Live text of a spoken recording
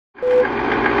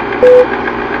Mr.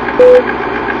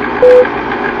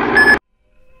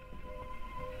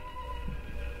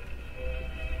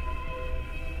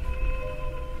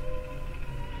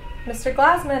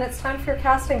 Glazman, it's time for your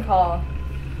casting call.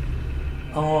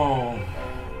 Oh,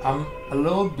 I'm a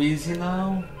little busy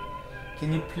now.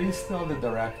 Can you please tell the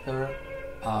director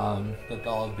that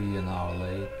I'll be an hour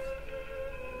late?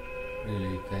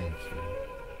 Really, thank you.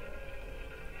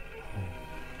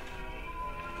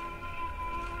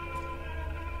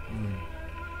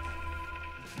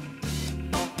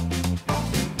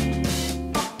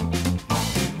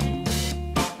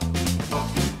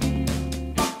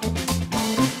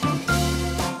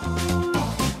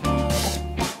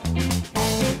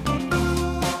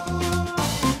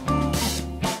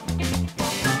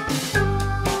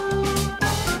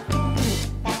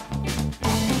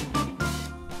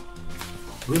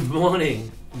 Good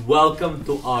morning. Welcome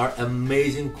to our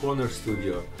amazing corner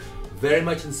studio. Very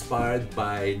much inspired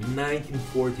by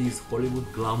 1940s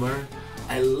Hollywood glamour.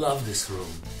 I love this room.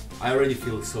 I already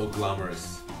feel so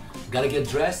glamorous. Gotta get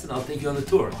dressed and I'll take you on the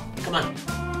tour. Come on.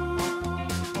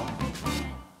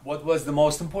 What was the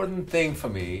most important thing for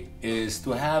me is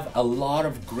to have a lot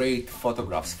of great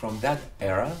photographs from that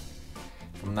era,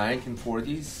 from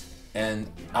 1940s, and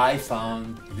I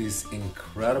found these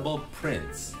incredible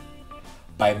prints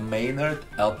by Maynard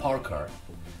L. Parker,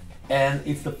 and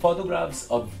it's the photographs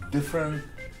of different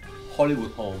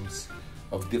Hollywood homes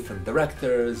of different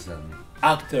directors and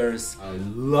actors. I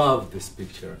love this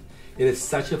picture. It is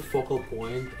such a focal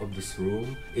point of this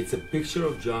room. It's a picture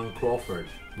of Joan Crawford.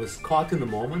 Was caught in the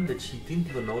moment that she didn't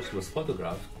even know she was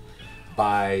photographed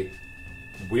by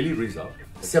Willie Rizzo.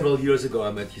 Several years ago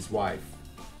I met his wife,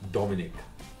 Dominic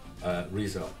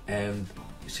Rizzo, and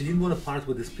she didn't want to part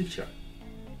with this picture.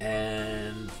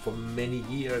 And for many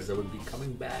years I would be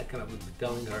coming back and I would be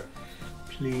telling her,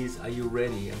 please, are you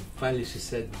ready? And finally she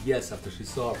said yes after she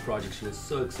saw our project. She was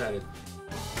so excited.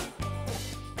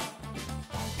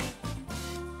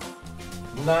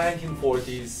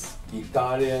 1940s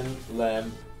Italian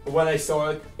lamp. When I saw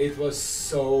it, it was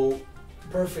so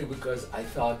perfect because I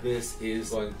thought this is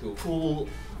going to pull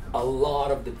a lot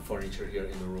of the furniture here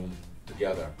in the room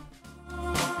together.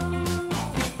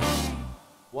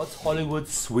 What's Hollywood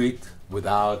sweet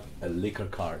without a liquor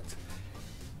cart?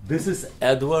 This is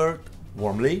Edward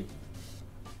Wormley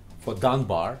for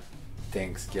Dunbar.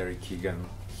 Thanks, Gary Keegan.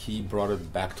 He brought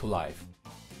it back to life.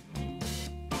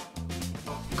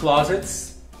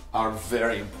 Closets are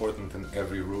very important in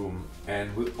every room,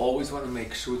 and we always want to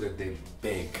make sure that they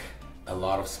bake a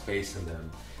lot of space in them.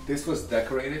 This was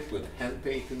decorated with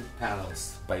hand-painted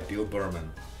panels by Bill Berman.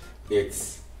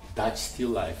 It's Dutch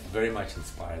still life, very much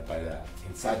inspired by that.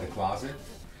 Inside the closet,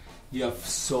 you have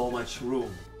so much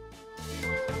room.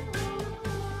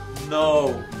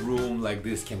 No room like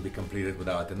this can be completed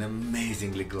without an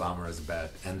amazingly glamorous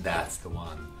bed, and that's the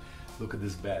one. Look at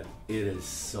this bed. It is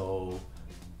so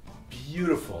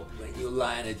beautiful. When you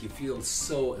lie in it, you feel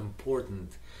so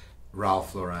important.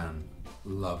 Ralph Lauren,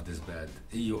 love this bed.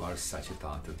 You are such a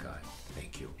talented guy.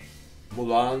 Thank you.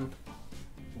 Mulan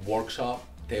Workshop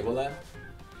table lamp.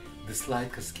 This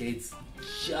light cascades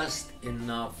just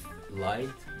enough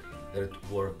light that it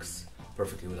works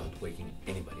perfectly without waking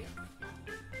anybody up.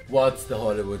 What's the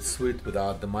Hollywood suite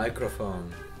without the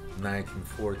microphone?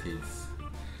 1940s.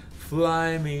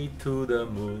 Fly me to the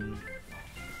moon.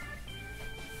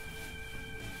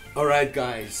 Alright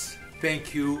guys,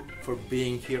 thank you for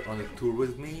being here on the tour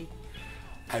with me.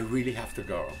 I really have to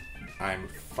go. I'm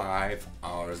 5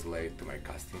 hours late to my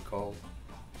casting call.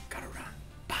 Gotta run.